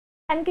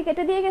কি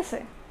কেটে দিয়ে গেছে।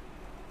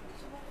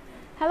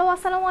 হ্যালো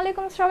আসসালামু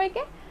আলাইকুম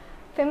সবাইকে,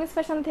 ফেমিস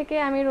ফ্যাশন থেকে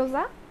আমি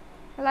রোজা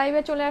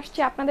লাইভে চলে আসছি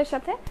আপনাদের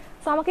সাথে।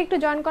 সো আমাকে একটু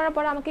জয়েন করার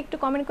পর আমাকে একটু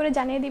কমেন্ট করে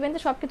জানিয়ে দিবেন যে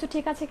সব কিছু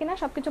ঠিক আছে কিনা,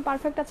 সব কিছু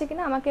পারফেক্ট আছে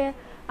কিনা, আমাকে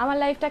আমার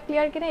লাইভটা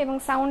ক্লিয়ার কিনা এবং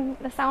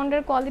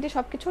সাউন্ডের কোয়ালিটি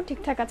সব কিছু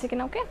ঠিকঠাক আছে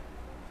কিনা। ওকে,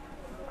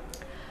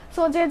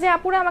 সো যে যে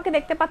আপুরা আমাকে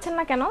দেখতে পাচ্ছেন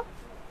না কেন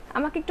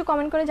আমাকে একটু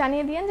কমেন্ট করে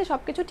জানিয়ে দিয়েন যে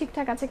সব কিছু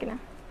ঠিকঠাক আছে কিনা।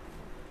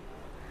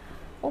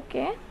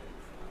 ওকে,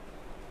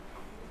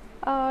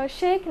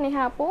 শেখ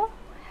নেহা আপু,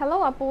 হ্যালো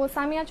আপু।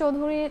 সামিয়া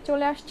চৌধুরী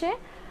চলে আসছে।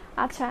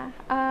 আচ্ছা,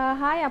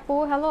 হাই আপু,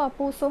 হ্যালো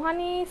আপু।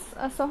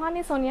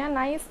 সোহানি সোনিয়া,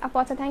 নাইস আপু।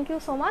 আচ্ছা, থ্যাংক ইউ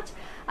সো মাচ।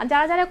 আর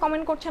যারা যারা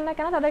কমেন্ট করছেন না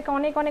কেন তাদেরকে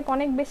অনেক অনেক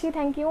অনেক বেশি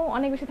থ্যাংক ইউ,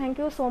 অনেক বেশি থ্যাংক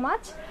ইউ সো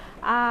মাচ।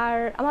 আর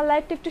আমার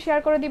লাইভটা একটু শেয়ার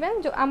করে দিবেন।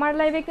 আমার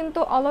লাইভে কিন্তু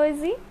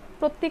অলওয়েজই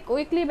প্রত্যেক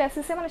উইকলি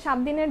বেসিসে মানে 7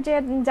 দিনের যে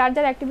যার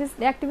যার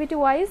অ্যাক্টিভিটি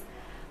ওয়াইজ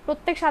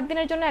প্রত্যেক 7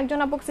 দিনের জন্য একজন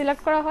আপুকে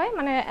সিলেক্ট করা হয়,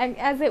 মানে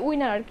অ্যাজ এ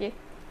উইনার আর কি।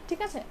 ঠিক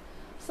আছে,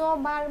 সো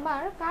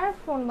বারবার কার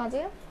ফোন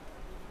বাজে,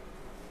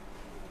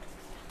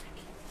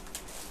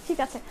 ঠিক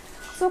আছে।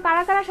 সো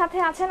কারা কারা সাথে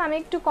আছেন আমি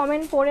একটু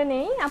কমেন্ট পড়ে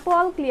নেই। আপু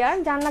অল ক্লিয়ার,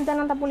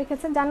 জান্নাত আপু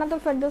লিখেছে, জান্নাতুল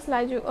ফেরদৌস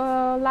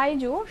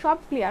লাইজু সব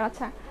ক্লিয়ার।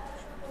 আচ্ছা,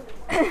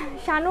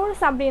 শানুর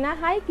সাবরিনা,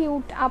 হাই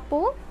কিউট আপু।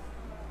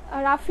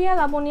 রাফিয়া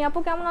লাবণী আপু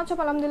কেমন আছো?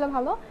 আলহামদুলিল্লাহ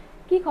ভালো,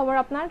 কি খবর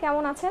আপনার,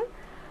 কেমন আছেন?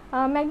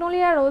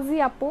 ম্যাগনোলিয়া রোজি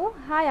আপু,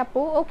 হাই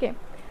আপু। ওকে,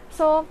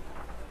 সো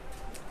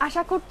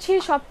আশা করছি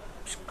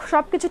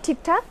সব কিছু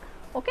ঠিকঠাক।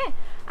 ওকে,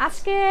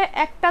 আজকে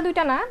একটা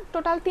দুইটা না,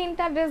 টোটাল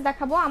 3টা ড্রেস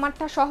দেখাবো,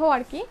 আমারটা সহ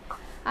আর কি।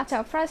 আচ্ছা,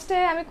 ফার্স্টে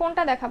আমি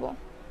কোনটা দেখাবো?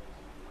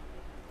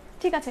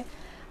 ঠিক আছে,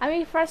 আমি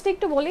ফার্স্টে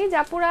একটু বলি যে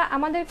আপুরা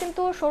আমাদের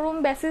কিন্তু শোরুম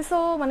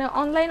বেসিসও মানে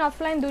অনলাইন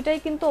অফলাইন দুইটাই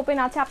কিন্তু ওপেন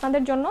আছে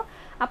আপনাদের জন্য।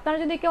 আপনারা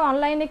যদি কেউ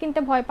অনলাইনে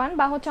কিনতে ভয় পান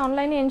বা হচ্ছে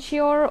অনলাইনে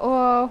এনশিওর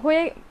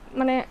হয়ে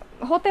মানে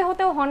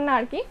হতেও হন না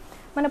আর কি,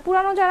 মানে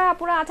পুরানো যারা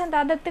আপুরা আছেন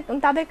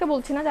তাদেরকে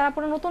বলছি না, যারা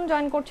পুরো নতুন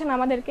জয়েন করছেন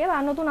আমাদেরকে বা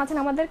নতুন আছেন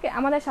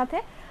আমাদের সাথে,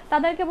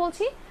 তাদেরকে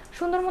বলছি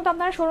সুন্দর মতো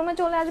আপনারা শোরুমে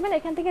চলে আসবেন,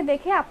 এখান থেকে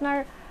দেখে আপনার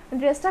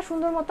ড্রেসটা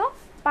সুন্দর মতো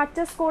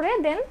পারচেস করে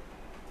দেন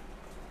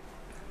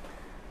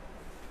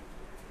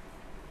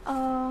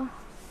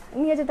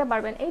নিয়ে যেতে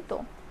পারবেন। এই তো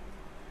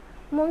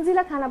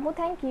মঞ্জিলা খান আপু,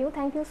 থ্যাংক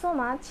ইউ সো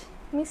মাচ।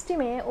 মিষ্টি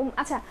মেয়ে,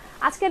 আচ্ছা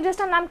আজকের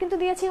ড্রেসটার নাম কিন্তু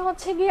দিয়েছি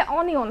হচ্ছে গিয়ে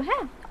অনিয়ন।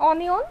 হ্যাঁ,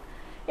 অনিয়ন,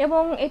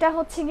 এবং এটা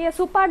হচ্ছে গিয়ে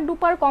সুপার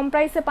ডুপার কম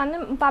প্রাইসে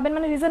পাবেন,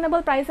 মানে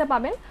রিজনেবল প্রাইসে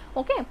পাবেন।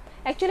 ওকে,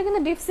 অ্যাকচুয়ালি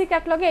কিন্তু ডিপসি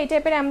ক্যাটলগে এই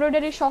টাইপের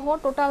এমব্রয়ডারি সহ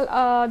টোটাল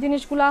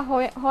জিনিসগুলো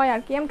হয়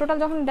আর কি। আমি টোটাল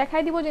যখন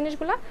দেখাই দিব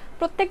জিনিসগুলো,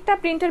 প্রত্যেকটা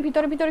প্রিন্টের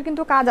ভিতরে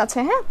কিন্তু কাজ আছে।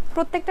 হ্যাঁ,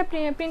 প্রত্যেকটা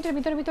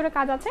প্রিন্টের ভিতরে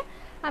কাজ আছে।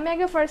 আমি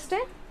আগে ফার্স্টে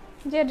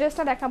যে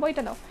ড্রেসটা দেখাবো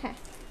এটা দাও। হ্যাঁ,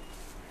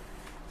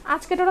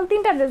 আজকে টোটাল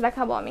 3টা ড্রেস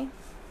দেখাবো আমি।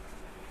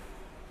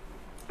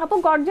 আপু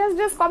গর্জিয়াস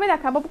ড্রেস কবে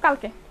দেখাবো?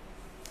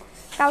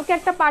 কালকে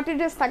একটা পার্টি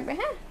ড্রেস থাকবে।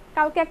 হ্যাঁ,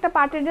 কালকে একটা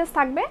পার্টি ড্রেস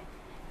থাকবে,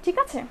 ঠিক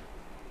আছে।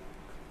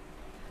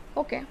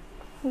 ওকে,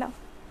 দাও।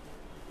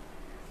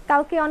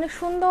 কালকে অনেক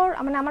সুন্দর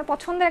মানে আমার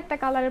পছন্দের একটা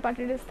কালারের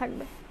পার্টি ড্রেস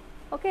থাকবে।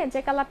 ওকে,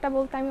 যে কালারটা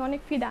বলতে আমি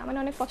অনেক ফিদা, মানে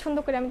অনেক পছন্দ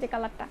করি আমি যে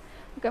কালারটা।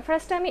 ওকে,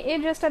 ফার্স্টে আমি এই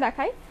ড্রেসটা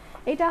দেখাই।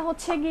 এটা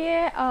হচ্ছে গিয়ে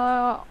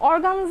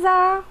অর্গানজা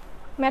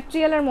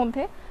ম্যাটেরিয়ালের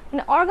মধ্যে,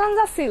 মানে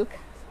অর্গানজা সিল্ক,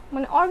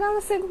 মানে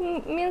অর্গানজা সিল্ক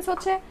মিনস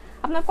হচ্ছে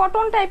আপনার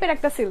কটন টাইপের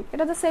একটা সিল্ক।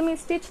 এটা হচ্ছে সেমি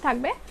স্টিচ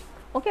থাকবে।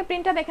 ওকে,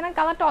 প্রিন্টটা দেখে নেন,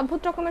 কালারটা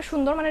অদ্ভুত রকমের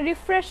সুন্দর, মানে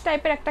রিফ্রেশ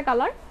টাইপের একটা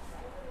কালার।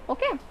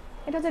 ওকে,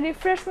 এটা হচ্ছে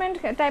রিফ্রেশমেন্ট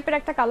টাইপের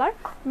একটা কালার,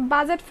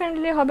 বাজেট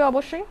ফ্রেন্ডলি হবে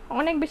অবশ্যই,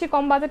 অনেক বেশি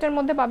কম বাজেটের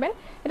মধ্যে পাবেন।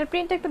 এটা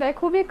প্রিন্টটা একটু দেখেন,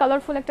 খুবই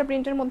কালারফুল একটা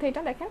প্রিন্টের মধ্যে,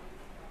 এটা দেখেন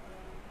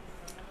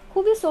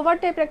খুবই সোভার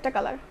টাইপের একটা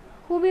কালার,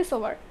 খুবই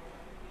সোভার।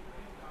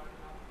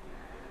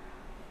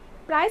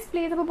 প্রাইস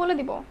প্লিজ আপু বলে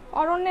দিব,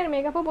 অরণ্যের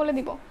মেঘাপু বলে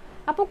দিব।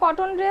 আপু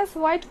cotton dress,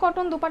 white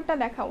cotton dupatta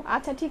দেখাও।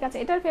 আচ্ছা ঠিক আছে,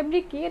 এটার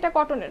ফেব্রিক কি? এটা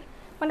কটনের,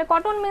 মানে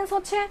কটন মিন্স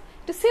হচ্ছে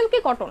একটু সিল্কি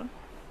কটন,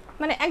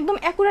 মানে একদম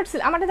অ্যাকুরেট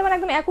সিল্ক। আমাদের যেমন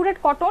একদম অ্যাকুরেট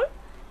কটন,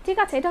 ঠিক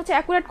আছে, এটা হচ্ছে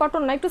অ্যাকুরেট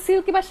কটন না, একটু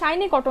সিল্কি বা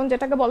শাইনি কটন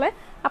যেটাকে বলে।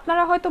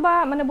 আপনারা হয়তো বা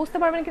মানে বুঝতে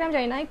পারবেন কিনা আমি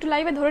জানি না, একটু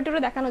লাইভে ধরে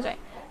টরে দেখানো যায়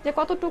যে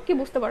কতটুকু কি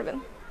বুঝতে পারবেন।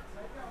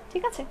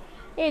 ঠিক আছে,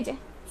 এই যে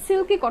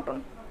সিল্কি কটন।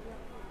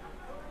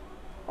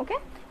 ওকে,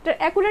 এটার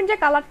অ্যাকুরেট যে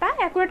কালারটা,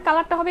 অ্যাকুরেট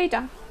কালারটা হবে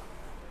এইটা,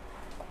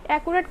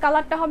 অ্যাকুরেট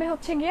কালারটা হবে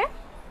হচ্ছে গিয়ে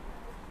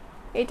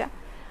এইটা।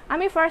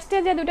 আমি ফার্স্টে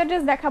যে দুইটা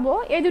ড্রেস দেখাবো,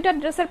 এই দুইটা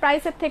ড্রেসের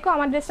প্রাইসের থেকেও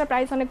আমার ড্রেসটার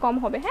প্রাইস অনেক কম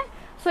হবে। হ্যাঁ,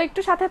 সো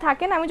একটু সাথে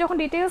থাকেন, আমি যখন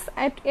ডিটেলস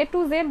এ টু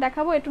জেড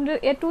দেখাবো,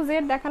 এ টু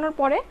জেড দেখানোর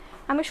পরে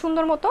আমি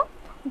সুন্দর মতো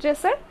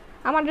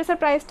আমার ড্রেসের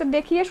প্রাইসটা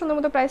দেখিয়ে সুন্দর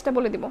মতো প্রাইসটা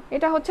বলে দিব।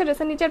 এটা হচ্ছে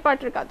ড্রেসের নিচের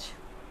পার্টের কাজ।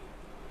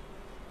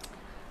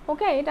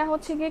 ওকে, এটা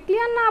হচ্ছে গিয়ে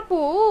ক্লিয়ার না আপু?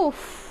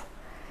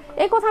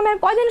 এই কথা আমি আর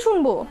কয়দিন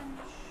শুনবো?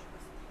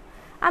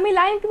 আমি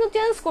লাইন কিন্তু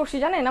চেঞ্জ করছি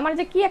জানেন, আমার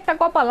যে কি একটা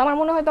কপাল, আমার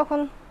মনে হয় তখন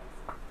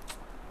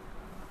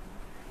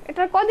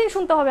এটার কদিন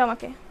শুনতে হবে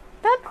আমাকে,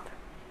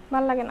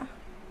 ভাল লাগে না।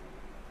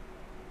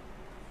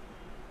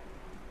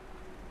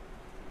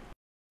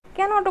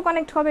 কেন অটো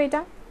কানেক্ট হবে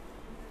এটা?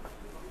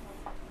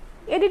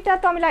 এডিটটা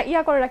তো আমি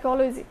ইয়া করে রাখি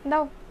অলওয়েজই।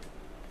 দাও,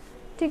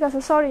 ঠিক আছে,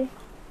 সরি,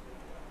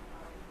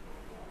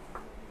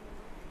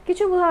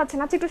 কিছু বোঝা যাচ্ছে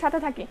না। একটু সাথে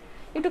থাকি,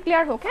 একটু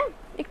ক্লিয়ার হোক। হ্যাঁ,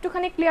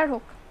 একটুখানি ক্লিয়ার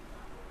হোক।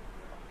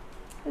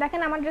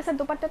 দেখেন আমার ড্রেসের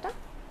দোপাট্টাটা,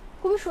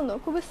 খুবই সুন্দর,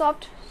 খুবই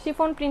সফট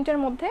শিফন প্রিন্টের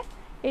মধ্যে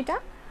এটা।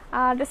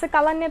 আর ড্রেসের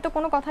কালার নিয়ে তো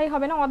কোনো কথাই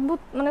হবে না,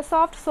 অদ্ভুত মানে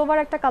সফট সোভার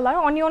একটা কালার,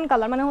 অনিয়ন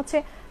কালার, মানে হচ্ছে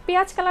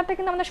পেঁয়াজ কালারটা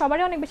কিন্তু আমাদের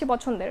সবারই অনেক বেশি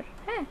পছন্দের।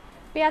 হ্যাঁ,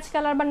 পেঁয়াজ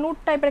কালার বা নুড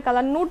টাইপের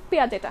কালার, নুড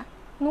পেঁয়াজ, এটা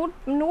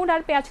নুড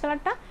আর পেঁয়াজ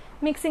কালারটা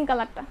মিক্সিং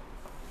কালারটা,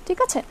 ঠিক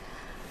আছে।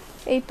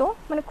 এই তো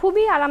মানে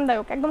খুবই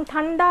আরামদায়ক, একদম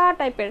ঠান্ডা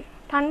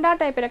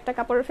টাইপের একটা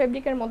কাপড়ের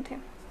ফেব্রিকের মধ্যে।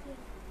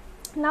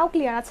 নাও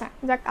ক্লিয়ার, আচ্ছা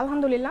যাক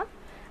আলহামদুলিল্লাহ।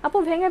 আপু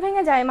ভেঙে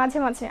ভেঙে যায় মাঝে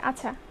মাঝে,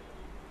 আচ্ছা।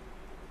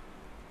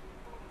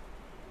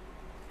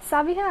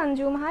 সাবিহা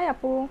আঞ্জুম, হাই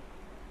আপু।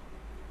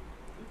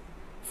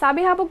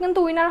 সাবিহা আপু কিন্তু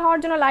উইনার হওয়ার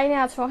জন্য লাইনে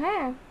আছো,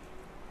 হ্যাঁ।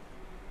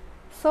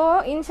 সো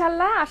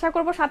ইনশাল্লাহ আশা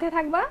করব সাথে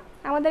থাকবা,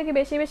 আমাদেরকে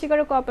বেশি বেশি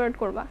করে কোঅপারেট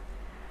করবা।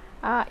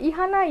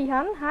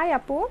 ইহান, হাই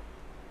আপু,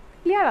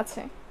 ক্লিয়ার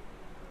আছে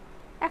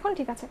এখন,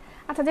 ঠিক আছে।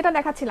 আচ্ছা, যেটা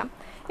দেখাচ্ছিলাম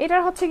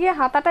এটার হচ্ছে গিয়ে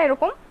হাতাটা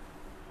এরকম,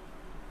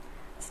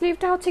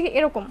 স্লিভটা হচ্ছে গিয়ে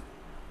এরকম,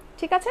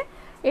 ঠিক আছে।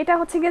 এটা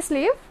হচ্ছে গিয়ে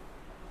স্লিভ,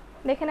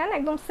 দেখে নেন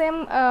একদম সেম,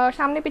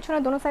 সামনে পিছনে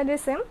দোনো সাইডে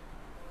সেম।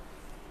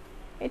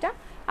 এটা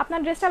আপনার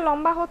ড্রেসটা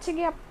লম্বা হচ্ছে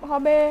গিয়ে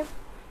হবে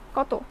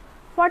কত,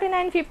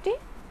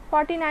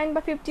 49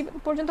 বা 50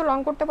 পর্যন্ত লং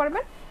করতে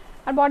পারবেন।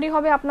 আর বডি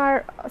হবে আপনার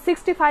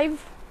 65,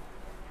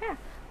 হ্যাঁ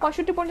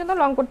 65 পর্যন্ত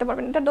লং করতে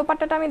পারবেন। এটার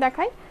দোপাট্টাটা আমি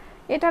দেখাই।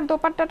 এটার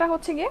দোপাট্টাটা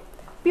হচ্ছে গিয়ে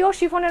পিওর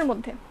শিফনের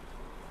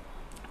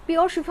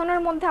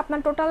মধ্যে আপনার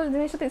টোটাল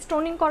জিনিসটাতে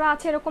স্টোনিং করা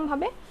আছে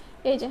এরকমভাবে,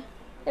 এই যে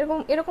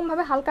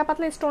এরকমভাবে হালকা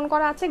পাতলা স্টোন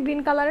করা আছে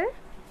গ্রিন কালারের,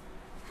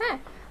 হ্যাঁ।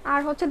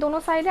 আর হচ্ছে দোনো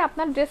সাইডে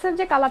আপনার ড্রেসের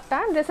যে কালারটা,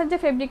 ড্রেসের যে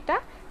ফেব্রিকটা,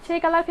 সেই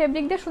কালার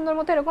ফেব্রিক দিয়ে সুন্দর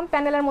মতো এরকম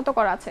প্যানেলের মতো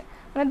করা আছে,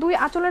 মানে দুই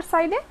আঁচলের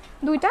সাইডে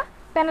দুইটা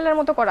প্যানেলের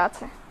মতো করা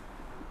আছে,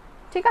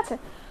 ঠিক আছে।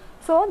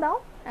 সো দাও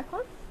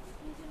এখন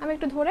আমি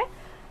একটু ধরে,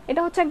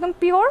 এটা হচ্ছে একদম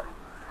পিওর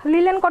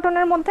লিলেন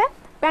কটনের মধ্যে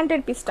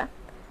প্যান্টের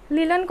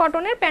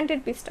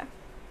পিসটা,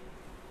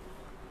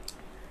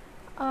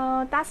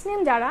 তাসনিম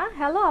যারা,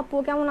 হ্যালো আপু,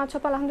 কেমন আছো?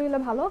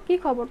 আলহামদুলিল্লাহ ভালো, কি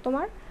খবর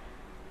তোমার?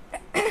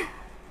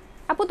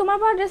 আপু তোমার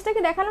পর ড্রেসটা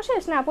কি দেখানো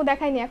শেষ? না আপু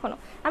দেখাইনি এখনো,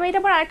 আমি এটা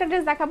পর আরেকটা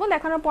ড্রেস দেখাবো,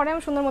 দেখানোর পরে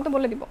আমি সুন্দর মতো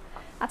বলে দিব।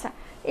 আচ্ছা,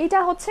 এইটা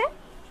হচ্ছে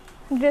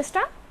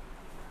ড্রেসটা,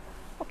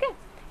 ওকে,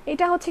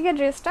 এটা হচ্ছে গিয়ে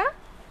ড্রেসটা,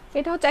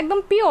 এটা হচ্ছে একদম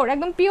পিওর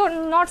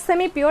নট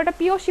সেমি পিওর, এটা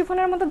পিওর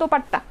শিফনের মধ্যে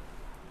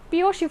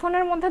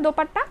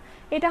দোপাট্টা,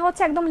 এটা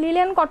হচ্ছে একদম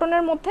লিলেন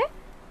কটনের মধ্যে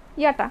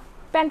ইয়াটা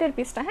প্যান্টের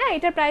পিসটা, হ্যাঁ।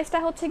 এটার প্রাইসটা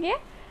হচ্ছে গিয়ে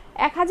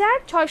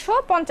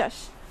 1650,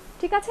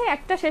 ঠিক আছে,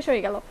 একটা শেষ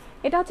হয়ে গেল।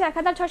 এটা হচ্ছে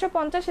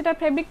 1650, এটার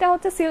ফেব্রিকটা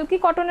হচ্ছে সিল্কি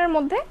কটনের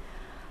মধ্যে,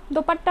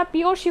 দোপাট্টা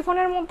পিওর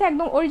শিফনের মধ্যে,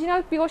 একদম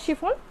অরিজিনাল পিওর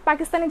শিফন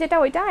পাকিস্তানি যেটা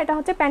ওইটা, এটা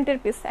হচ্ছে প্যান্টের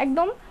পিস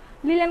একদম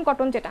লিলেন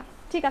কটন যেটা,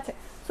 ঠিক আছে।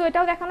 সো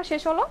এটাও দেখানো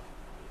শেষ হলো।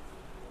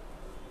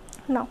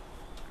 নাও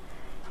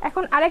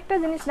এখন আরেকটা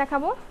জিনিস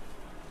দেখাবো।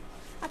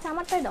 আচ্ছা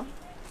আমারটাই দাও,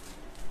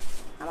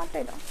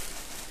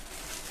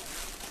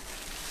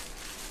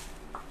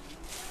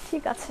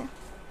 ঠিক আছে।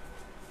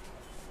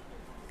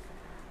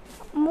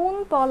 মুন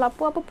পল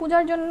আপু,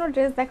 পূজার জন্য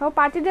ড্রেস দেখাও।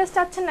 পার্টি ড্রেস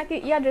চাচ্ছেন নাকি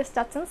ড্রেস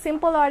চাচ্ছেন,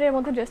 সিম্পল ওয়ারের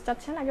মধ্যে ড্রেস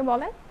চাচ্ছেন আগে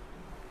বলেন।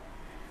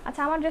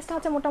 আচ্ছা, আমার ড্রেসটা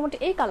হচ্ছে মোটামুটি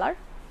এই কালার,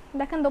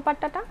 দেখেন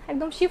দোপাট্টাটা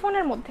একদম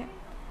শিফনের মধ্যে,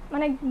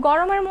 মানে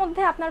গরমের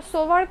মধ্যে আপনার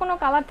সোভার কোনো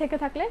কালার থেকে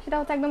থাকলে সেটা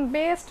হচ্ছে একদম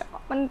বেস্ট,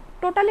 মানে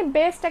টোটালি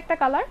বেস্ট একটা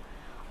কালার,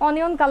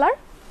 অনিয়ন কালার।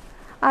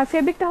 আর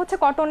ফেব্রিকটা হচ্ছে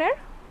কটনের,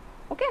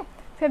 ওকে,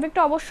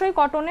 ফেব্রিকটা অবশ্যই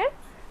কটনের,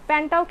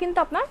 প্যান্টটাও কিন্তু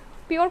আপনার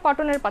পিওর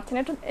কটনের পাচ্ছেন।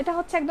 এটা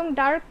হচ্ছে একদম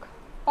ডার্ক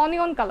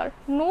অনিয়ন কালার,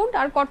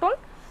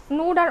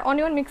 নুড আর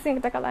অনিয়ন মিক্সিং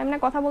একটা কালার। আমি না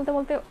কথা বলতে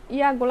বলতে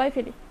গোলায়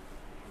ফেলি,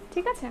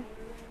 ঠিক আছে।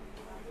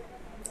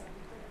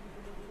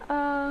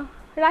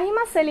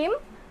 রাহিমা সেলিম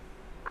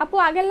আপু,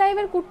 আগের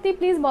লাইভের কুর্তি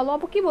প্লিজ বলো।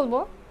 আপু কি বলবো?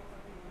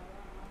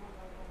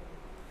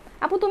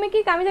 আপু তুমি কি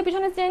কামিজের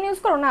পিছনে চেন ইউজ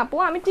করো? না আপু,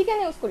 আমি চিকেন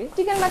ইউজ করি,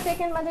 চিকেন বা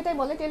টেকেন বা যেটাই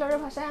বলে টেলরের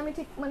ভাষায়, আমি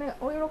ঠিক মানে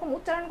ওই রকম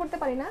উচ্চারণ করতে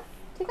পারি না,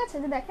 ঠিক আছে।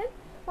 যে দেখেন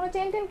কোনো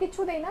চেন কিছু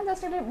দেই না,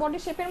 জাস্ট এটা বডি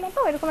শেপের মতো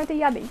এরকম একটা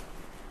দিই।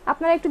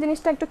 আপনারা একটু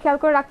জিনিসটা একটু খেয়াল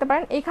করে রাখতে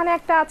পারেন, এখানে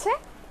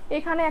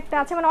একটা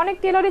আছে, মানে অনেক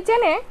টেলরই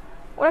চেনে,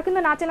 ওরা কিন্তু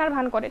না চেনার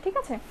ভান করে, ঠিক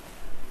আছে।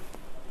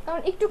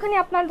 কারণ একটুখানি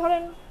আপনার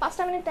ধরেন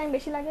 5টা মিনিট টাইম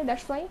বেশি লাগে,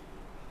 দ্যাটস ওয়াই,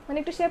 মানে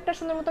একটু শেপটা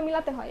সুন্দর মতো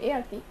মিলাতে হয়, এই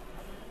আর কি।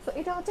 তো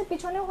এটা হচ্ছে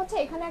পিছনেও হচ্ছে,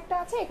 এখানে একটা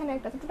আছে, এখানে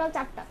একটা আছে, টোটাল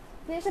 4টা।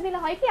 জিনিসটা দিলে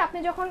হয় কি, আপনি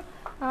যখন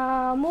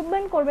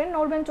মুভমেন্ট করবেন,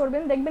 নড়বেন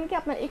চড়বেন, দেখবেন কি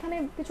আপনার এখানে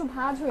কিছু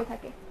ভাঁজ হয়ে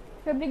থাকে,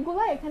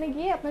 ফেব্রিকগুলো এখানে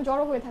গিয়ে আপনার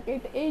জড়ো হয়ে থাকে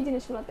এই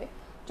জিনিসগুলোতে।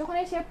 যখন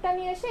এই শেপটা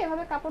নিয়ে এসে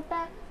এভাবে কাপড়টা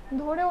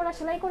ধরে ওরা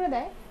সেলাই করে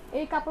দেয়,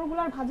 এই কাপড়গুলো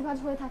আর ভাঁজ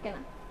হয়ে থাকে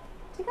না,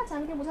 ঠিক আছে।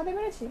 আমি কি বোঝাতে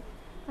পেরেছি?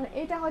 মানে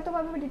এইটা হয়তো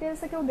ভাবে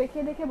ডিটেলসে কেউ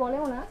দেখে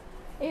বলেও না,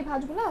 এই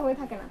ভাঁজগুলো হয়ে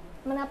থাকে না,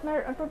 মানে আপনার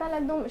টোটাল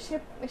একদম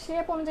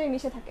শেপ অনুযায়ী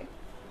মিশে থাকে,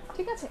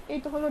 ঠিক আছে। এই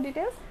তো হলো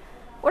ডিটেলস।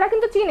 ওরা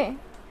কিন্তু চিনে,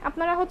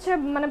 আপনারা হচ্ছে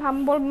মানে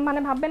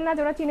ভাববেন না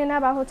যে ওরা চিনে না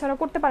বা হচ্ছে ওরা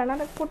করতে পারে না,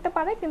 করতে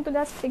পারে, কিন্তু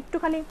জাস্ট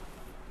একটুখানি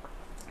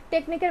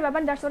টেকনিকের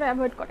ব্যাপার, জাস্ট ওরা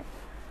অ্যাভয়েড করে,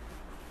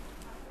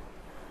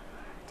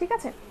 ঠিক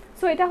আছে।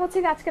 সো এটা হচ্ছে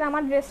আজকের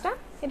আমার ড্রেসটা,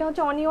 এটা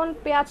হচ্ছে অনিয়ন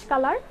পেঁয়াজ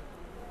কালার,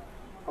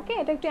 ওকে।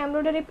 এটা একটু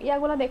এমব্রয়ডারি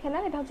ইয়াগুলো দেখে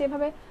নেন, এটা হচ্ছে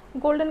এভাবে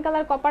গোল্ডেন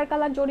কালার কপার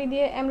কালার জড়ি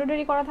দিয়ে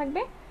এমব্রয়ডারি করা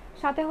থাকবে,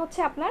 সাথে হচ্ছে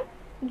আপনার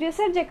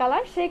ড্রেসের যে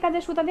কালার সেই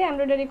কাজের সুতা দিয়ে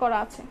এমব্রয়ডারি করা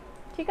আছে,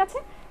 ঠিক আছে।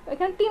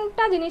 এখানে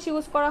 3টা জিনিস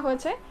ইউজ করা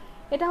হয়েছে।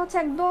 এটা হচ্ছে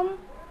একদম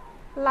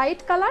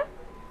light colour,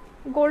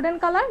 golden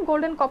colour,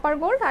 golden copper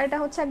gold, আর এটা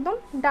হচ্ছে একদম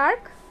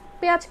ডার্ক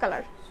পেঁয়াজ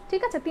কালার।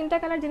 ঠিক আছে, তিনটা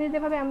কালার জিনিস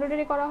যেভাবে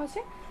এমব্রয়ডারি করা হয়েছে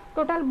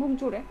টোটাল বুক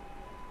জুড়ে।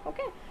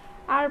 ওকে,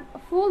 আর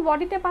ফুল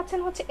বডিতে পাচ্ছেন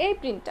হচ্ছে এই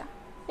প্রিন্টটা,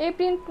 এই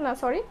প্রিন্ট না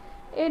সরি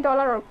এই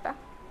ডলার ওয়ার্কটা।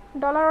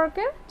 ডলার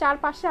ওয়ার্কের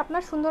চারপাশে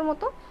আপনার সুন্দর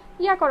মতো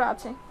ইয়া করা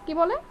আছে, কি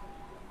বলে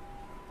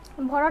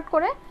ভরাট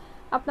করে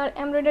আপনার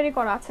এমব্রয়ডারি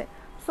করা আছে।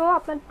 সো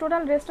আপনার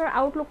টোটাল ড্রেসটার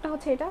আউটলুকটা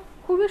হচ্ছে এটা,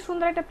 খুবই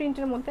সুন্দর একটা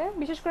প্রিন্টের মধ্যে,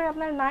 বিশেষ করে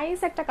আপনার নাইস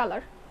একটা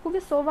কালার, খুবই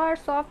সোভার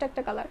সফট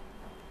একটা কালার,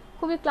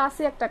 খুবই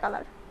ক্লাসি একটা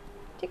কালার।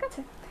 ঠিক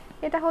আছে,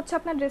 এটা হচ্ছে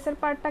আপনার ড্রেসের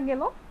পার্টটা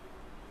গেল।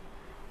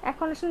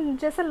 এখন আসলে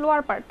ড্রেসের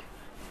লোয়ার পার্ট,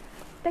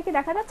 এটা কি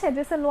দেখা যাচ্ছে?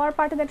 ড্রেসের লোয়ার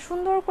পার্টে দেখ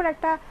সুন্দর করে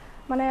একটা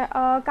মানে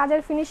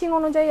কাজের ফিনিশিং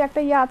অনুযায়ী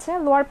একটা ইয়ে আছে,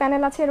 লোয়ার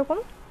প্যানেল আছে এরকম,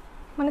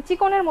 মানে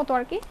চিকনের মতো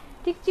আর কি,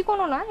 ঠিক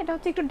চিকনও না, এটা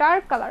হচ্ছে একটু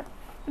ডার্ক কালার,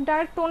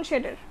 ডার্ক টোন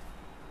শেডের,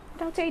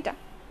 এটা হচ্ছে এইটা।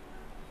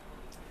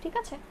 ঠিক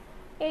আছে,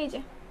 এই যে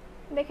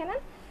দেখে নেন,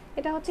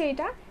 এটা হচ্ছে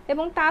এইটা,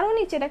 এবং তারও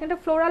নিচে দেখেন একটা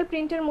ফ্লোরাল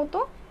প্রিন্টের মতো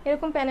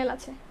এরকম প্যানেল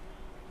আছে।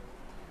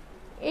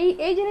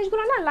 এই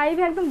জিনিসগুলো না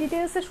লাইভে একদম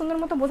ডিটেলসে সুন্দর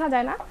মতো বোঝা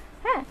যায় না,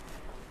 হ্যাঁ,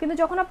 কিন্তু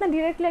যখন আপনার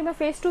ডিরেক্টলি একদম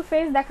ফেস টু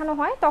ফেস দেখানো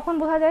হয় তখন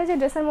বোঝা যায় যে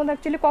ড্রেসের মধ্যে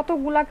অ্যাকচুয়ালি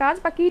কতগুলা কাজ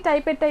বা কী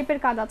টাইপের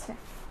কাজ আছে।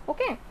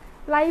 ওকে,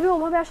 লাইভে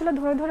ওভাবে আসলে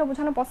ধরে ধরে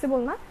বোঝানো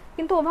পসিবল না,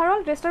 কিন্তু ওভারঅল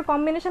ড্রেসটার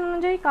কম্বিনেশন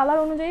অনুযায়ী, কালার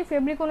অনুযায়ী,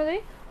 ফেব্রিক অনুযায়ী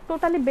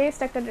টোটালি বেস্ট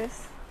একটা ড্রেস।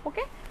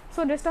 ওকে, সো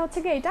ড্রেসটা হচ্ছে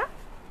কি এইটা,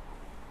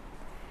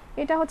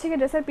 এটা হচ্ছে কি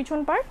ড্রেসের পিছন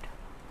পার্ট।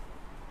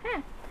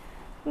 হ্যাঁ,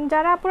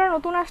 যারা আপনারা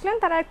নতুন আসলেন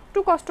তারা একটু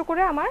কষ্ট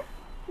করে আমার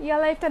ইয়া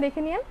লাইভটা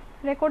দেখে নিন,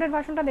 রেকর্ডেড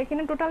ভার্সনটা দেখে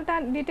নিন, টোটালটা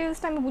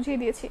ডিটেলসটা আমি বুঝিয়ে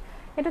দিয়েছি।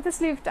 এটা হচ্ছে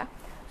স্লিভটা।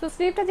 সো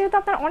স্লিভটা যেহেতু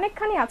আপনার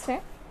অনেকখানি আছে,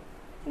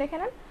 দেখে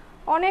নেন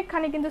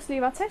অনেকখানি কিন্তু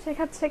স্লিভ আছে,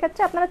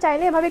 সেক্ষেত্রে আপনারা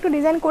চাইলে এভাবে একটু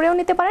ডিজাইন করেও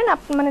নিতে পারেন,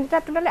 মানে এটা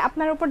টোটালি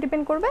আপনার উপর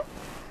ডিপেন্ড করবে,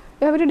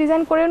 এভাবে একটু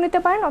ডিজাইন করেও নিতে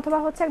পারেন, অথবা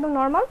হচ্ছে একদম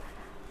নর্মাল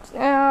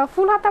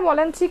ফুল হাতা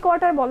বলেন,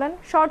 3/4 বলেন,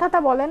 শর্ট হাতা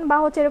বলেন, বা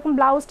হচ্ছে এরকম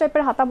ব্লাউজ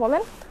টাইপের হাতা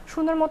বলেন,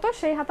 সুন্দর মতো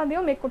সেই হাতা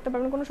দিয়েও মেক করতে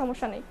পারবেন, কোনো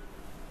সমস্যা নেই।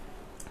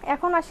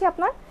 এখন আসি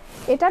আপনার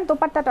এটার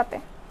দোপাট্টাটাতে।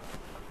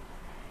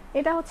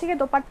 এটা হচ্ছে কি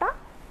দোপাট্টা,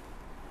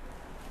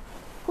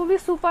 খুবই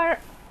সুপার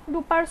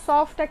ডুপার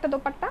সফট একটা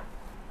দোপাট্টা,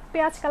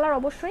 পেঁয়াজ কালার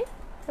অবশ্যই,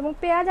 এবং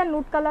পেঁয়াজ আর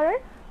নুট কালারের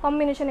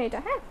কম্বিনেশনে এটা।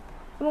 হ্যাঁ,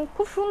 এবং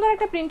খুব সুন্দর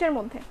একটা প্রিন্টের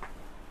মধ্যে,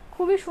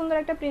 খুবই সুন্দর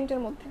একটা প্রিন্টের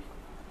মধ্যে।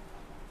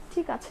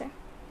 ঠিক আছে,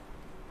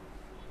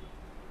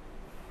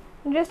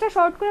 ড্রেসটা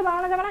শর্ট করে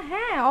বানানো যাবে না?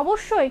 হ্যাঁ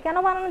অবশ্যই, কেন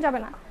বানানো যাবে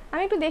না,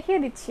 আমি একটু দেখিয়ে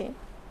দিচ্ছি।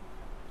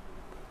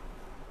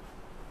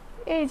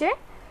 এই যে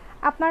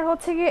আপনার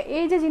হচ্ছে গিয়ে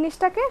এই যে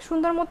জিনিসটাকে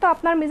সুন্দর মতো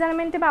আপনার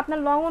মেজারমেন্টে বা আপনার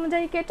লং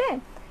অনুযায়ী কেটে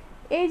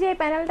এই যে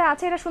প্যানেলটা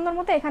আছে এটা সুন্দর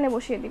মতো এখানে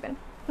বসিয়ে দিবেন,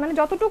 মানে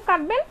যতটুকু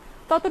কাটবেন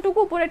ততটুকু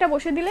উপরে এটা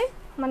বসিয়ে দিলেই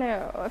মানে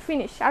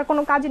ফিনিশ, আর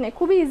কোনো কাজই নেই,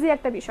 খুবই ইজি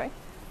একটা বিষয়।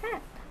 হ্যাঁ,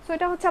 সো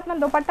এটা হচ্ছে আপনার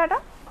দোপাট্টাটা,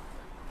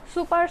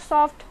 সুপার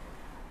সফট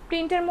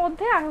প্রিন্টের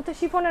মধ্যে আর হচ্ছে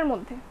শিফনের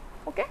মধ্যে।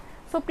 ওকে,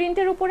 সো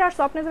প্রিন্টের উপরে আর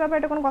সফটনেসের ব্যাপারে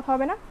এটা কোনো কথা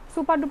হবে না,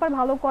 সুপার ডুপার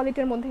ভালো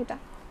কোয়ালিটির মধ্যে এটা।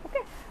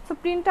 ওকে, সো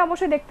প্রিন্টটা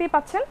অবশ্যই দেখতেই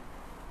পাচ্ছেন,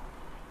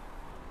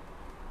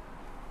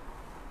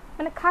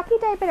 মানে খাকি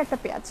টাইপের একটা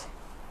পেঁয়াজ।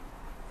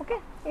 ওকে,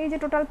 এই যে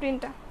টোটাল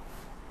প্রিন্টটা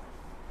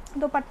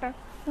দোপাট্টার,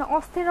 না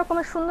অস্থির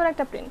রকমের সুন্দর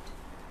একটা প্রিন্ট।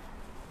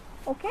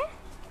 ওকে,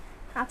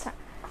 আচ্ছা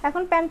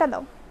এখন প্যান্টটা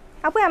দাও।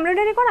 আপু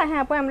এমব্রয়ডারি করা?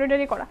 হ্যাঁ আপু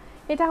এমব্রয়ডারি করা।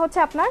 এটা হচ্ছে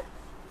আপনার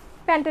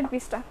প্যান্টের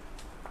পিসটা।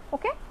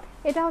 ওকে,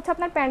 এটা হচ্ছে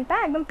আপনার প্যান্টটা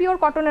একদম পিওর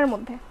কটনের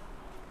মধ্যে।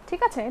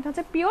 ঠিক আছে, এটা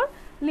হচ্ছে পিওর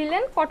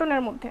লিলেন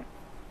কটনের মধ্যে।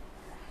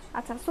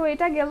 আচ্ছা, সো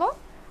এটা গেল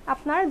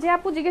আপনার, যে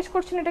আপু জিজ্ঞেস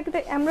করছেন এটা কিন্তু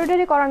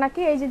এমব্রয়ডারি করা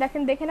নাকি, এই যে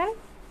দেখেন, দেখে নেন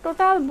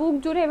টোটাল বুক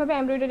জুড়ে এভাবে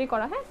এমব্রয়ডারি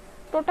করা। হ্যাঁ,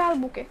 টোটাল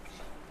বুকে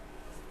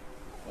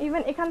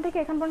ইভেন এখান থেকে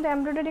এখান পর্যন্ত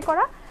এমব্রয়ডারি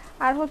করা,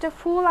 আর হচ্ছে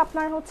ফুল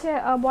আপনার হচ্ছে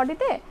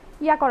বডিতে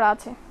ইয়া করা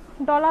আছে,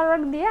 ডলার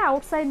ওয়ার্ক দিয়ে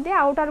আউটসাইড দিয়ে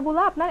আউটারগুলো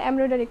আপনার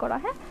এমব্রয়ডারি করা।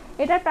 হ্যাঁ,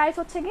 এটার প্রাইস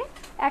হচ্ছে কি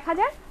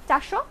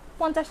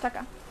 1450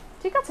 টাকা।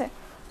 ঠিক আছে,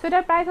 সো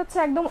এটার প্রাইস হচ্ছে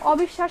একদম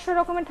অবিশ্বাস্য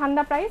রকমের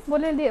ঠান্ডা প্রাইস,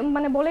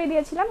 বলেই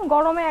দিয়েছিলাম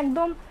গরমে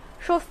একদম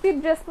স্বস্তির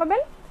ড্রেস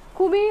পাবেন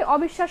খুবই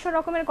অবিশ্বাস্য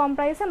রকমের কম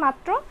প্রাইসে,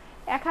 মাত্র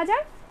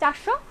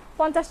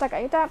 1450 টাকা।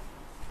 এটা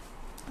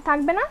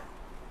থাকবে না,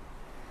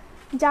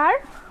 যার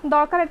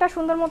দরকার এটা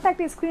সুন্দর মতো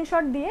একটা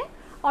স্ক্রিনশট দিয়ে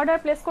অর্ডার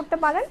প্লেস করতে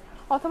পারেন,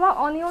 অথবা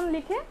অনিয়ন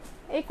লিখে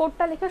এই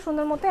কোডটা লিখে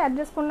সুন্দর মতো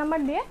অ্যাড্রেস ফোন নাম্বার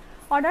দিয়ে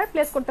অর্ডার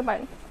প্লেস করতে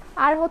পারেন।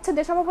 আর হচ্ছে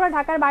যেসব আপনারা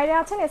ঢাকার বাইরে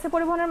আছেন এসে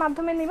পরিবহনের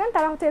মাধ্যমে নেবেন,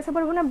 তারা হচ্ছে এসে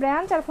পরিবহনের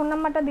ব্রাঞ্চ আর ফোন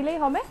নাম্বারটা দিলেই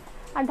হবে।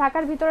 আর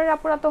ঢাকার ভিতরের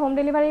আপনারা তো হোম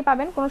ডেলিভারি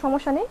পাবেন, কোনো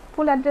সমস্যা নেই,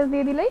 ফুল অ্যাড্রেস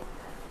দিয়ে দিলেই।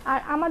 আর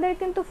আমাদের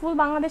কিন্তু ফুল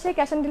বাংলাদেশে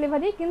ক্যাশ অন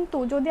ডেলিভারি, কিন্তু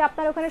যদি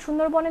আপনার ওখানে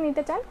সুন্দরবনে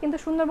নিতে চান, কিন্তু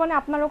সুন্দরবনে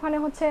আপনার ওখানে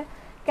হচ্ছে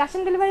ক্যাশ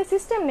অন ডেলিভারি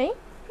সিস্টেম নেই,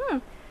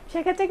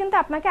 সেক্ষেত্রে কিন্তু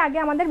আপনাকে আগে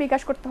আমাদের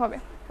বিকাশ করতে হবে।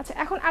 আচ্ছা,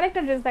 এখন আরেকটা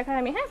ড্রেস দেখাই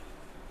আমি। হ্যাঁ,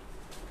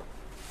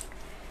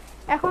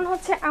 এখন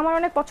হচ্ছে আমার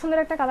অনেক পছন্দের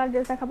একটা কালার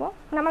ড্রেস দেখাবো,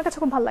 মানে আমার কাছে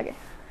খুব ভালো লাগে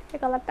এই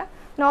কালারটা,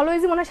 মানে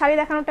অলওয়েজই মনে হয় শাড়ি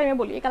দেখানোর টাইমে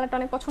বলি এই কালারটা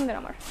অনেক পছন্দের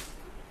আমার।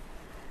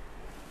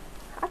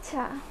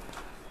 আচ্ছা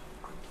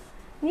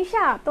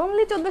নিশা, তো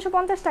অনলি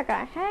 1450 টাকা।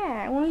 হ্যাঁ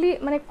অনলি,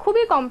 মানে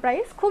খুবই কম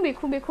প্রাইস, খুবই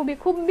খুবই খুবই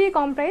খুবই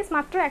কম প্রাইস,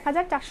 মাত্র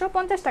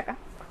 1450 টাকা।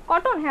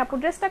 কটন, হ্যাঁ আপু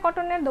ড্রেসটা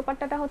কটনের,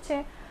 দোপাট্টাটা হচ্ছে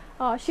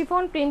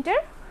শিফন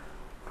প্রিন্টের,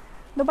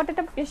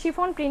 দোপাট্টাটা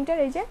শিফন প্রিন্টের।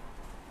 এই যে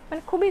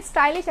মানে খুবই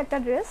স্টাইলিশ একটা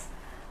ড্রেস,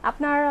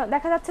 আপনার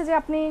দেখা যাচ্ছে যে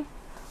আপনি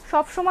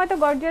সব সময় তো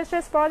গর্জিয়াস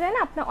ড্রেস পরা যায় না,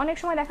 আপনার অনেক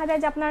সময় দেখা যায়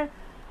যে আপনার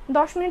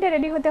 10 মিনিটে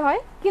রেডি হতে হয়,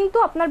 কিন্তু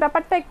আপনার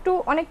ব্যাপারটা একটু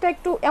অনেকটা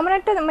একটু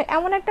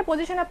এমন একটা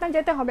পজিশনে আপনার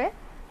যেতে হবে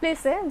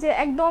প্লেসে যে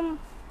একদম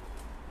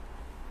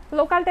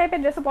লোকাল টাইপের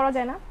ড্রেসও পরা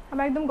যায় না,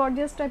 আবার একদম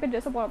গর্জিয়াস টাইপের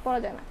ড্রেসও পরা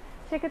যায় না,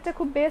 সেক্ষেত্রে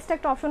খুব বেস্ট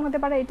একটা অপশন হতে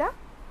পারে এটা।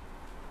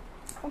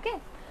 ওকে,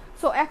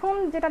 সো এখন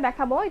যেটা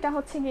দেখাবো এটা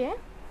হচ্ছে গিয়ে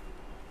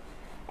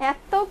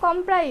এত কম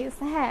প্রাইস,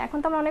 হ্যাঁ এখন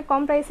তো আমরা অনেক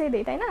কম প্রাইসেই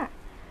দিই তাই না।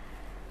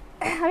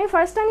 আমি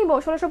ফার্স্টটা নিব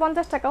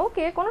 1650 টাকা,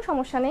 ওকে কোনো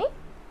সমস্যা নেই।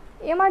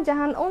 এমআর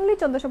জাহান অনলি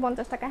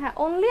 1450 টাকা, হ্যাঁ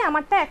অনলি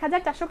আমারটা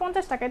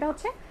 1450 টাকা। এটা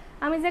হচ্ছে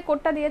আমি যে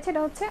কোডটা দিয়েছি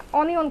এটা হচ্ছে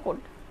অনিয়ন কোড।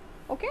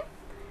 ওকে,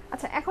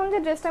 আচ্ছা এখন যে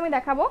ড্রেসটা আমি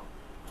দেখাবো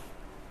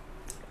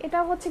এটা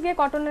হচ্ছে গিয়ে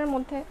কটনের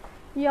মধ্যে।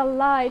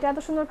 ইয়াল্লাহ, এটা এত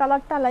সুন্দর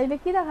কালারটা, লাইভে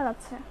কি দেখা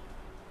যাচ্ছে?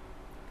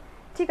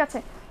 ঠিক আছে,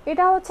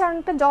 এটা হচ্ছে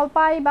অনেকটা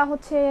জলপাই বা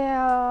হচ্ছে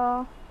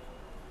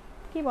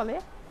কি বলে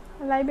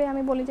লাইভে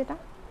আমি বলি যেটা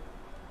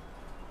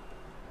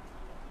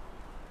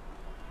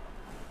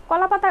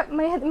কলা পাতা,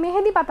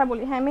 মেহেদি পাতা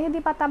বলি, হ্যাঁ মেহেদি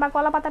পাতা বা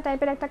কলা পাতা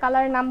টাইপের একটা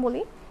কালারের নাম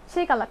বলি,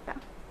 সেই কালারটা।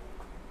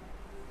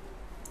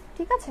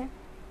 ঠিক আছে,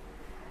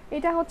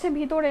 এটা হচ্ছে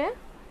ভিতরে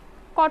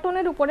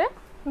কটনের উপরে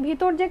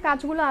ভিতর যে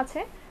কাজগুলো আছে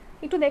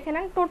একটু দেখে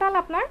নেন। টোটাল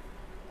আপনার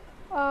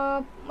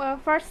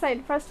ফার্স্ট সাইড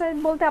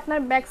বলতে আপনার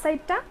ব্যাক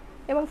সাইডটা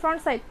এবং ফ্রন্ট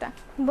সাইডটা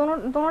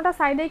দোনোটা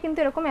সাইডেই কিন্তু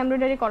এরকম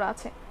এমব্রয়ডারি করা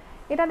আছে।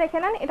 এটা দেখে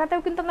নেন, এটাতেও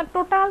কিন্তু আপনার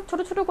টোটাল ছোট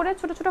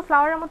ছোট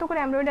ফ্লাওয়ারের মতো করে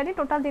এমব্রয়ডারি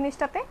টোটাল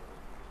জিনিসটাতে।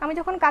 আমি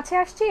যখন কাছে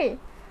আসছি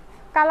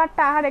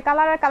কালারটা, আরে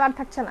কালার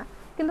থাকছে না,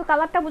 কিন্তু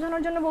কালারটা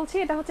বোঝানোর জন্য বলছি,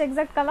 এটা হচ্ছে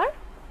এক্স্যাক্ট কালার,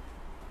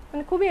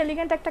 মানে খুবই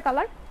এলিগেন্ট একটা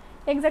কালার।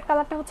 এক্স্যাক্ট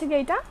কালারটা হচ্ছে গিয়ে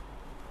এইটা।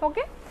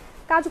 ওকে,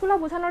 কাজগুলো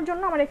বোঝানোর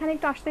জন্য আমার এখানে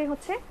একটু আসতেই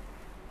হচ্ছে,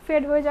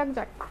 ফেড হয়ে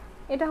যাক।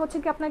 এটা হচ্ছে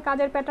কি আপনার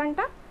কাজের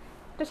প্যাটার্নটা,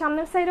 এটা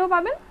সামনের সাইডেও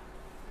পাবেন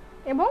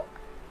এবং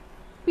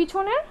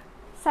পিছনের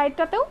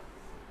সাইডটাতেও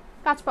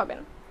কাজ পাবেন।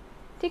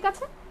 ঠিক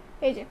আছে,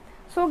 এই যে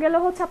সো গেল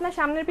হচ্ছে আপনার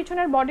সামনের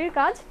পিছনের বডির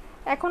কাজ।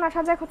 এখন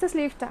আসা যাক হচ্ছে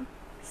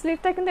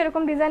স্লিভটা কিন্তু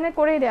এরকম ডিজাইনের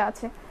করেই দেওয়া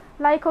আছে,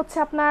 লাইক হচ্ছে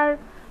আপনার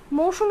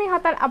মৌসুমি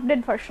হাতার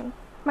আপডেট ভার্সন,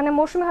 মানে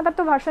মৌসুমি হাতার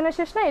তো ভার্সনের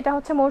শেষ না, এটা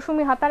হচ্ছে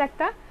মৌসুমি হাতার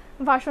একটা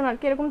ভার্সন আর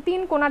কি, এরকম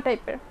 3 কোনা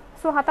টাইপের।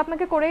 সো হাত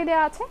আপনাকে করেই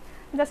দেওয়া আছে,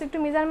 জাস্ট একটু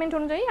মেজারমেন্ট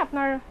অনুযায়ী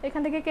আপনার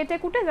এখান থেকে কেটে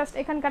কুটে জাস্ট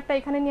এখানকারটা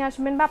এখানে নিয়ে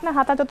আসবেন, বা আপনার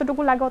হাতা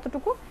যতটুকু লাগে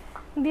অতটুকু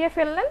দিয়ে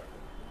ফেললেন।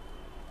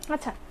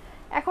 আচ্ছা,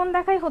 এখন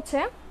দেখাই হচ্ছে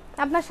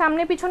আপনার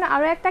সামনে পিছনে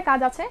আরও একটা কাজ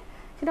আছে,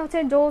 সেটা হচ্ছে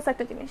জোস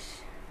একটা জিনিস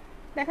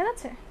দেখা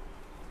যাচ্ছে,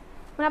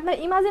 মানে আপনার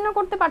ইমাজিনও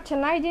করতে পারছেন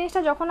না এই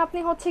জিনিসটা যখন আপনি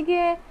হচ্ছে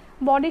গিয়ে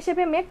বডি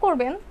শেপে মেক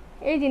করবেন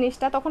এই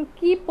জিনিসটা, তখন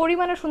কি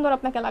পরিমাণে সুন্দর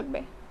আপনাকে লাগবে।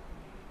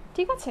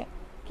 ঠিক আছে,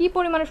 কি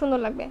পরিমাণে সুন্দর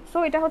লাগবে। সো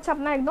এটা হচ্ছে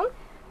আপনার একদম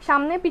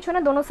সামনে পিছনে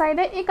দোনো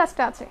সাইডে এই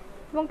কাজটা আছে,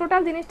 এবং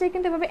টোটাল জিনিসটাই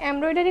কিন্তু এভাবে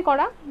এমব্রয়ডারি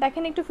করা।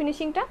 দেখেন একটু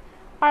ফিনিশিংটা,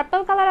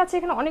 পার্পল কালার আছে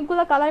এখানে,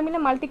 অনেকগুলো কালার মিলে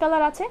মাল্টি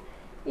কালার আছে,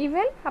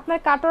 ইভেন আপনার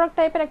কাটওয়ার্ক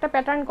টাইপের একটা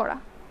প্যাটার্ন করা,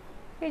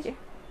 এই যে।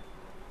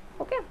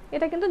 ওকে,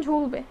 এটা কিন্তু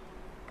ঝুলবে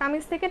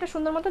কামিজ থেকে, এটা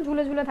সুন্দর মতো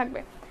ঝুলে ঝুলে থাকবে।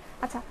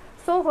 আচ্ছা,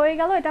 সো হয়ে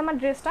গেল এটা আমার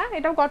ড্রেসটা,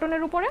 এটাও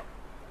কটনের উপরে,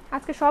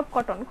 আজকে সব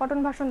কটন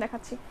ভার্সন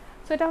দেখাচ্ছি।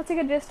 সো এটা হচ্ছে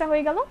কি ড্রেসটা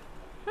হয়ে গেল।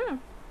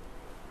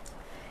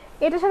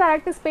 এটার সাথে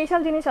আরেকটা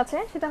স্পেশাল জিনিস আছে,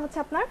 সেটা হচ্ছে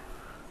আপনার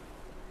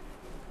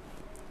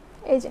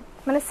এই যে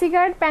মানে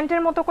সিগারেট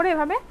প্যান্টের মতো করে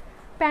এভাবে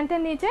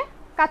প্যান্টের নিচে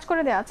কাজ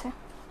করে দেওয়া আছে,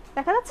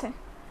 দেখা যাচ্ছে?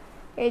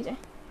 এই যে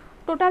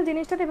টোটাল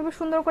জিনিসটাতে এভাবে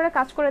সুন্দর করে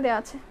কাজ করে দেওয়া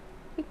আছে,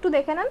 একটু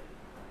দেখে নেন।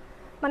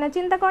 মানে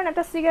চিন্তা করেন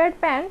একটা সিগারেট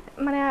প্যান্ট,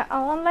 মানে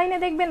অনলাইনে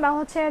দেখবেন বা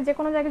হচ্ছে যে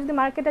কোনো জায়গায় যদি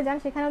মার্কেটে যান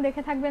সেখানেও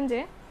দেখে থাকবেন যে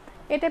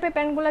এই টাইপের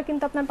প্যান্টগুলো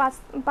কিন্তু আপনার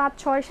 5,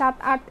 6, 7,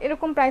 8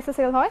 এরকম প্রাইসে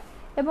সেল হয়,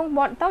 এবং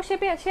তাও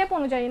শেপ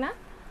অনুযায়ী না,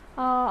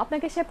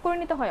 আপনাকে শেপ করে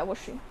নিতে হয়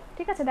অবশ্যই।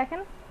 ঠিক আছে, দেখেন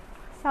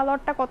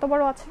সালোয়ারটা কত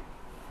বড় আছে।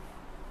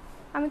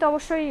 আমি তো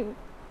অবশ্যই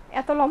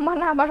এত লম্বা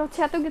না, আবার হচ্ছে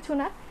এত কিছু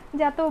না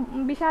যে এত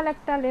বিশাল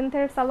একটা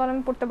লেন্থের সালোয়ার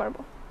আমি পরতে পারবো।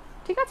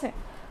 ঠিক আছে,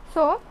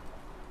 সো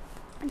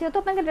যেহেতু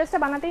আপনাকে ড্রেসটা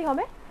বানাতেই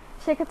হবে,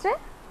 সেক্ষেত্রে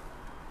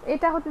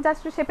এটা হচ্ছে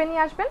জাস্ট শেপে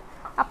নিয়ে আসবেন,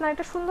 আপনার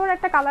একটা সুন্দর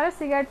একটা কালারের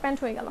সিগারেট প্যান্ট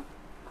হয়ে গেল।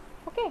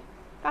 ওকে,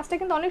 কাজটা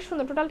কিন্তু অনেক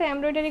সুন্দর, টোটালটা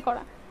এমব্রয়ডারি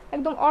করা,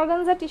 একদম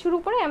অর্গানজা টিস্যুর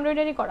উপরে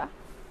এমব্রয়ডারি করা।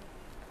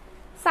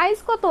 সাইজ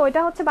কত,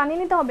 এটা হচ্ছে বানিয়ে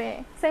নিতে হবে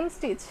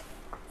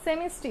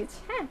সেমি স্টিচ।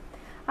 হ্যাঁ,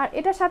 আর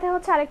এটার সাথে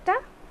হচ্ছে আরেকটা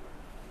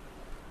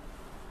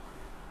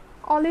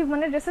অলিভ,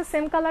 মানে ড্রেসের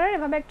সেম কালারের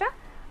এভাবে একটা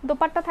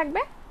দোপাট্টা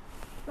থাকবে,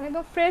 মানে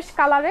একদম ফ্রেশ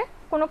কালারে,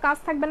 কোনো কাজ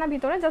থাকবে না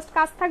ভিতরে, জাস্ট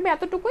কাজ থাকবে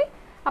এতটুকুই,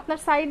 আপনার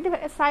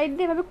সাইড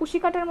দিয়ে এভাবে কুশি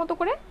কাটার মতো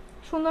করে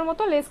সুন্দর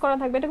মতো লেস করা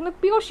থাকবে। এটা কিন্তু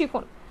pure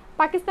chiffon,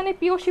 Pakistani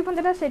pure chiffon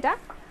যেটা, সেটা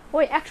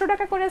ওই 100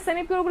 টাকা করে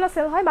সেমি পিওরগুলো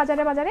সেল হয়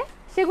বাজারে,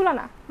 সেগুলো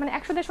না, মানে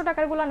 100-150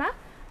 টাকারগুলো না।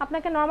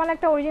 আপনাকে নর্মাল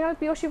একটা অরিজিনাল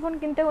পিওর শিফন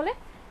কিনতে হলে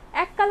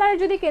এক কালারে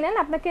যদি কেনেন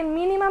আপনাকে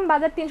মিনিমাম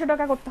বাজার 300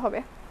 টাকা করতে হবে।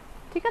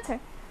 ঠিক আছে,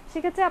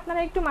 সেক্ষেত্রে আপনারা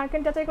একটু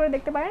মার্কেট যাচাই করে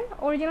দেখতে পারেন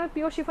অরিজিনাল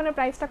পিওর শিফনের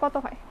প্রাইসটা কত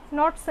হয়,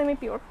 নট সেমি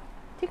পিওর।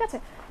 ঠিক আছে,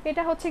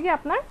 এটা হচ্ছে কি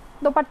আপনার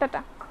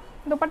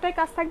দোপাট্টার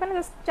কাজ থাকবে না,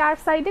 জাস্ট 4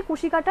 সাইডে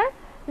কুশি কাটার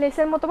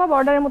লেসের মতো বা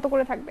বর্ডারের মতো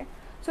করে থাকবে।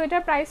 সো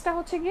এটার প্রাইসটা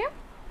হচ্ছে গিয়ে,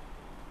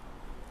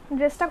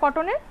 ড্রেসটা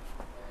কটনের,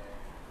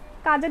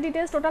 কাজের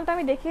ডিটেলস টোটালটা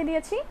আমি দেখিয়ে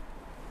দিয়েছি।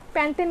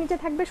 প্যান্টের নিচে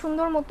থাকবে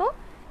সুন্দর মতো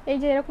এই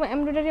যে এরকম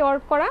এমব্রয়ডারি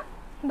ওয়ার্ক করা,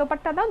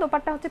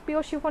 দোপাট্টা হচ্ছে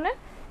পিওর শিফনের,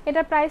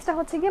 এটার প্রাইসটা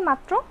হচ্ছে গিয়ে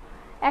মাত্র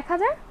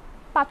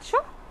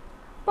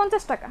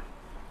 1550 টাকা।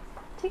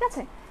 ঠিক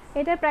আছে,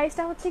 এটার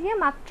প্রাইসটা হচ্ছে গিয়ে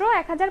মাত্র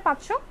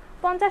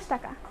 1550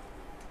 টাকা।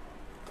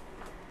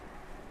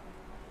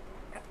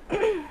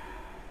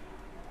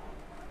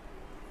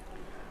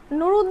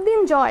 নুরুদ্দিন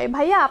জয়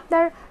ভাইয়া,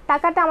 আপনার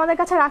টাকাটা আমাদের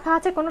কাছে রাখা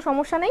আছে, কোনো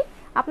সমস্যা নেই।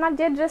 আপনার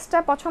যে ড্রেসটা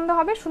পছন্দ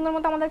হবে সুন্দর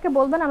মতো আমাদেরকে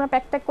বলবেন, আমরা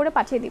প্যাক ট্যাক করে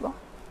পাঠিয়ে দিব।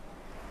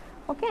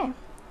 ওকে,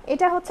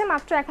 এটা হচ্ছে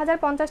মাত্র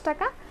 1050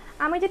 টাকা।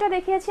 আমি যেটা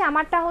দেখিয়েছি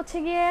আমারটা হচ্ছে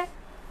গিয়ে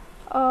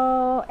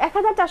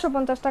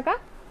 1450 টাকা।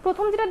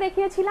 প্রথম যেটা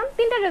দেখিয়েছিলাম,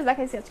 3টা ড্রেস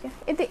দেখাইছি আজকে।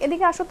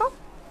 এদিকে আসো তো,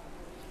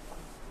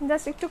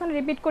 জাস্ট একটুখানি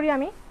রিপিট করি,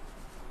 আমি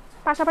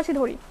পাশাপাশি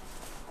ধরি,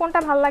 কোনটা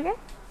ভাল লাগে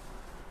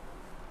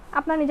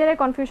আপনার নিজেরাই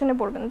কনফিউশনে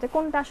পড়বেন যে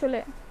কোনটা আসলে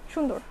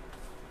সুন্দর।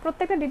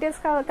 প্রত্যেকটা ডিটেলস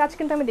কাজ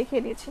কিন্তু আমি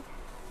দেখিয়ে দিয়েছি।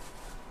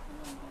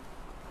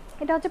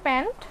 এটা হচ্ছে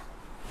প্যান্ট,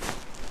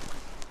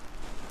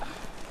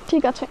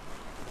 ঠিক আছে।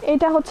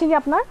 এইটা হচ্ছে কি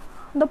আপনার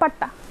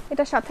দোপাট্টা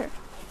এটার সাথে,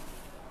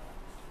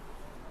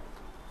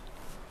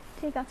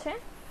 ঠিক আছে।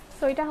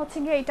 সো এটা হচ্ছে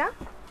গিয়ে এইটা,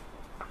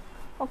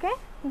 ওকে।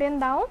 দেন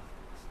দাও,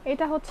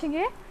 এটা হচ্ছে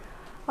গিয়ে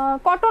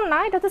কটন না,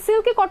 এটা হচ্ছে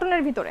সিল্কি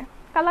কটনের ভিতরে।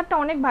 কালারটা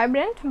অনেক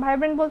ভাইব্রেন্ট,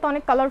 ভাইব্রেন্ট বলতে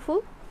অনেক কালারফুল।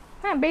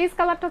 হ্যাঁ, বেস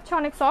কালারটা হচ্ছে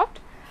অনেক সফট,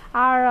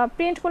 আর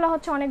প্রিন্টগুলো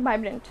হচ্ছে অনেক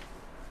ভাইব্রেন্ট।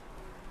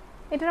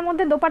 এটার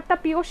মধ্যে দোপাট্টা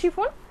পিওর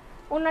শিফন,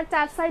 ওনার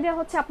 4 সাইডে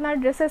হচ্ছে আপনার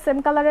ড্রেসের সেম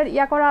কালারের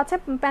ইয়া করা আছে,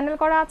 প্যানেল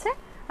করা আছে,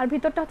 আর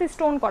ভিতরটা হচ্ছে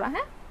স্টোন করা,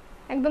 হ্যাঁ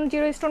একদম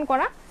জিরো স্টোন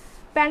করা।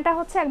 প্যান্টটা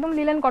হচ্ছে একদম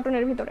লিলেন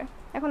কটনের ভিতরে।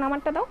 এখন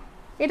আমারটা দাও।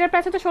 এটার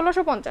প্রাইস হচ্ছে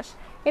 1650,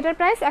 এটার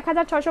প্রাইস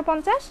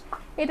 1650,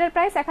 এটার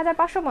প্রাইস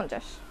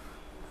 1550।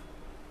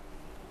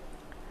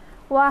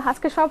 ওয়া,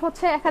 আজকে সব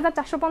হচ্ছে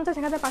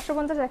 1450,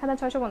 1550,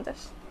 1650,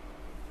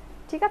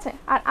 ঠিক আছে।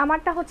 আর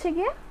আমারটা হচ্ছে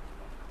গিয়ে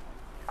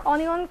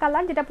অনিয়ন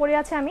কালার, যেটা পরে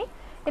আছে আমি।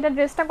 এটা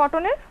ড্রেসটা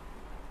কটনের,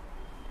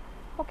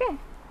 ওকে,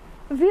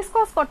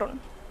 ভিসকস কটন।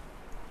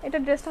 এটা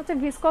ড্রেসটা হচ্ছে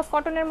ভিসকস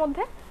কটনের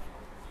মধ্যে,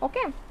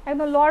 ওকে।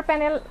 একদম লোয়ার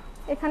প্যানেল,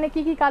 এখানে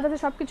কি কি কাজ আছে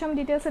সব কিছু আমি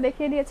ডিটেলসে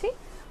দেখিয়ে দিয়েছি।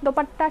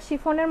 দোপাট্টা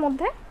শিফনের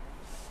মধ্যে।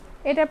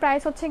 এটার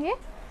প্রাইস হচ্ছে গিয়ে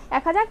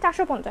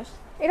 1450।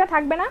 এটা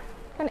থাকবে না,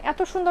 কারণ এত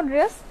সুন্দর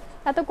ড্রেস,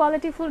 এত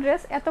কোয়ালিটিফুল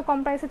ড্রেস এত কম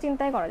প্রাইসে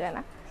চিন্তাই করা যায়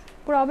না।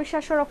 পুরো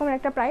অবিশ্বাস্য রকমের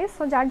একটা প্রাইস।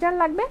 তো যার যার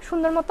লাগবে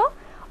সুন্দর মতো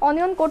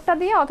অনিয়ন কোডটা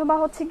দিয়ে অথবা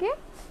হচ্ছে গিয়ে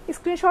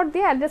স্ক্রিনশট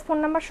দিয়ে অ্যাড্রেস ফোন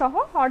নাম্বার সহ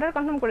অর্ডার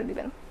কনফার্ম করে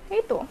দিবেন।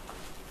 এই তো,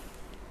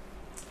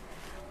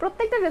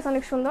 প্রত্যেকটা ড্রেস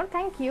অনেক সুন্দর,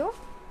 থ্যাংক ইউ।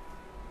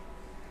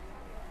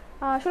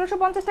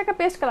 1650 টাকা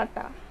পেস্ট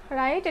কালারটা,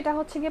 রাইট। এটা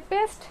হচ্ছে গিয়ে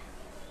পেস্ট,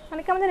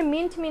 মানে কেমন জানি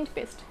মিন্ট মিন্ট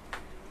পেস্ট,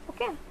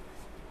 ওকে,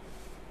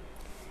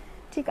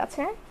 ঠিক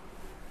আছে।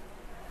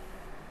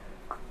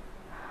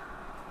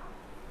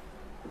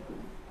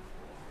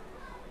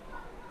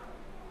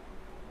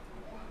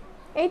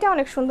 এইটা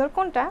অনেক সুন্দর,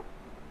 কোনটা?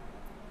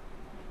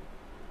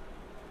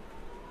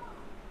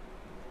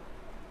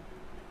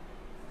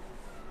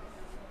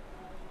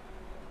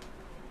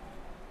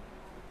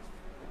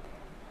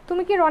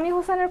 তুমি কি রনি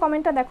হোসেনের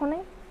কমেন্টটা দেখো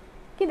নাই?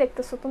 কি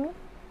দেখতেছো তুমি?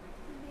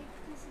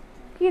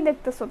 কি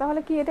দেখতেছো তাহলে?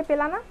 কি এটা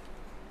পেলা না?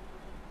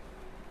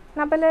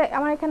 না পেলে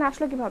আমার এখানে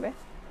আসলো কিভাবে?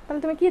 তাহলে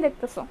তুমি কি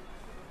দেখতেছো?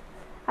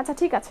 আচ্ছা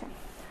ঠিক আছে,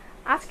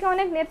 আজকে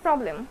অনেক নেট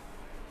প্রবলেম।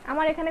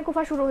 আমার এখানে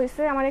কুফা শুরু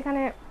হয়েছে, আমার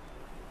এখানে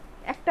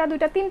 1টা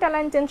 2টা 3টা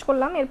লাইন চেঞ্জ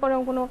করলাম,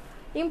 এরপরেও কোনো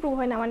ইমপ্রুভ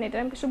হয় না আমার নেটের।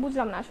 আমি কিছু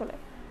বুঝলাম না আসলে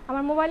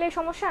আমার মোবাইলের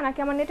সমস্যা নাকি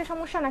আমার নেটের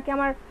সমস্যা নাকি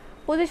আমার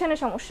পজিশনের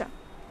সমস্যা,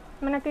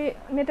 মানে নাকি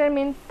নেটের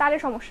মেন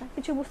তারের সমস্যা,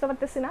 কিছু বুঝতে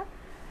পারতেছি না।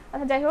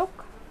 আচ্ছা যাই হোক,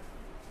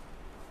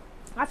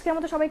 আজকের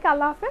মতো সবাইকে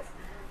আল্লাহ হাফেজ।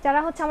 যারা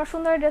হচ্ছে আমার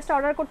সুন্দর ড্রেসটা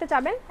অর্ডার করতে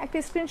চাবেন, একটা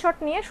স্ক্রিনশট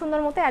নিয়ে সুন্দর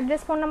মতো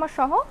অ্যাড্রেস ফোন নাম্বার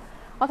সহ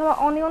অথবা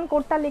অনিয়ন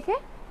কোডটা লিখে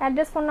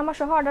অ্যাড্রেস ফোন নাম্বার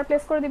সহ অর্ডার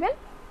প্লেস করে দিবেন।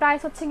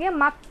 প্রাইস হচ্ছে গিয়ে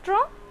মাত্র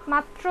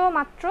মাত্র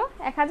মাত্র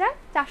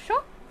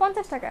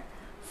 1450 টাকা।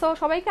 সো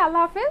সবাইকে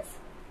আল্লাহ হাফেজ,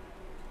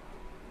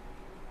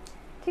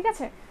 ঠিক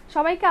আছে,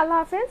 সবাইকে আল্লাহ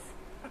হাফেজ।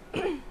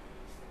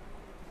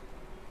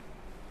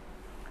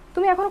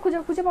 তুমি এখনো খুঁজে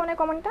খুঁজে পাও না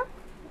কমেন্টটা,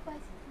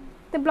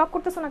 তো ব্লক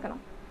করতেছো না কেন?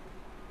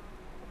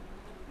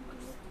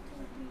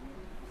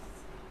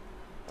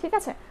 ঠিক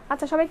আছে,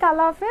 আচ্ছা সবাইকে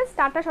আল্লাহ হাফেজ,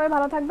 টাটা। সবাই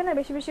ভালো থাকবেন, আর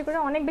বেশি বেশি করে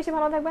অনেক বেশি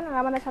ভালো থাকবেন, আর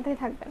আমাদের সাথেই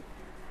থাকবেন।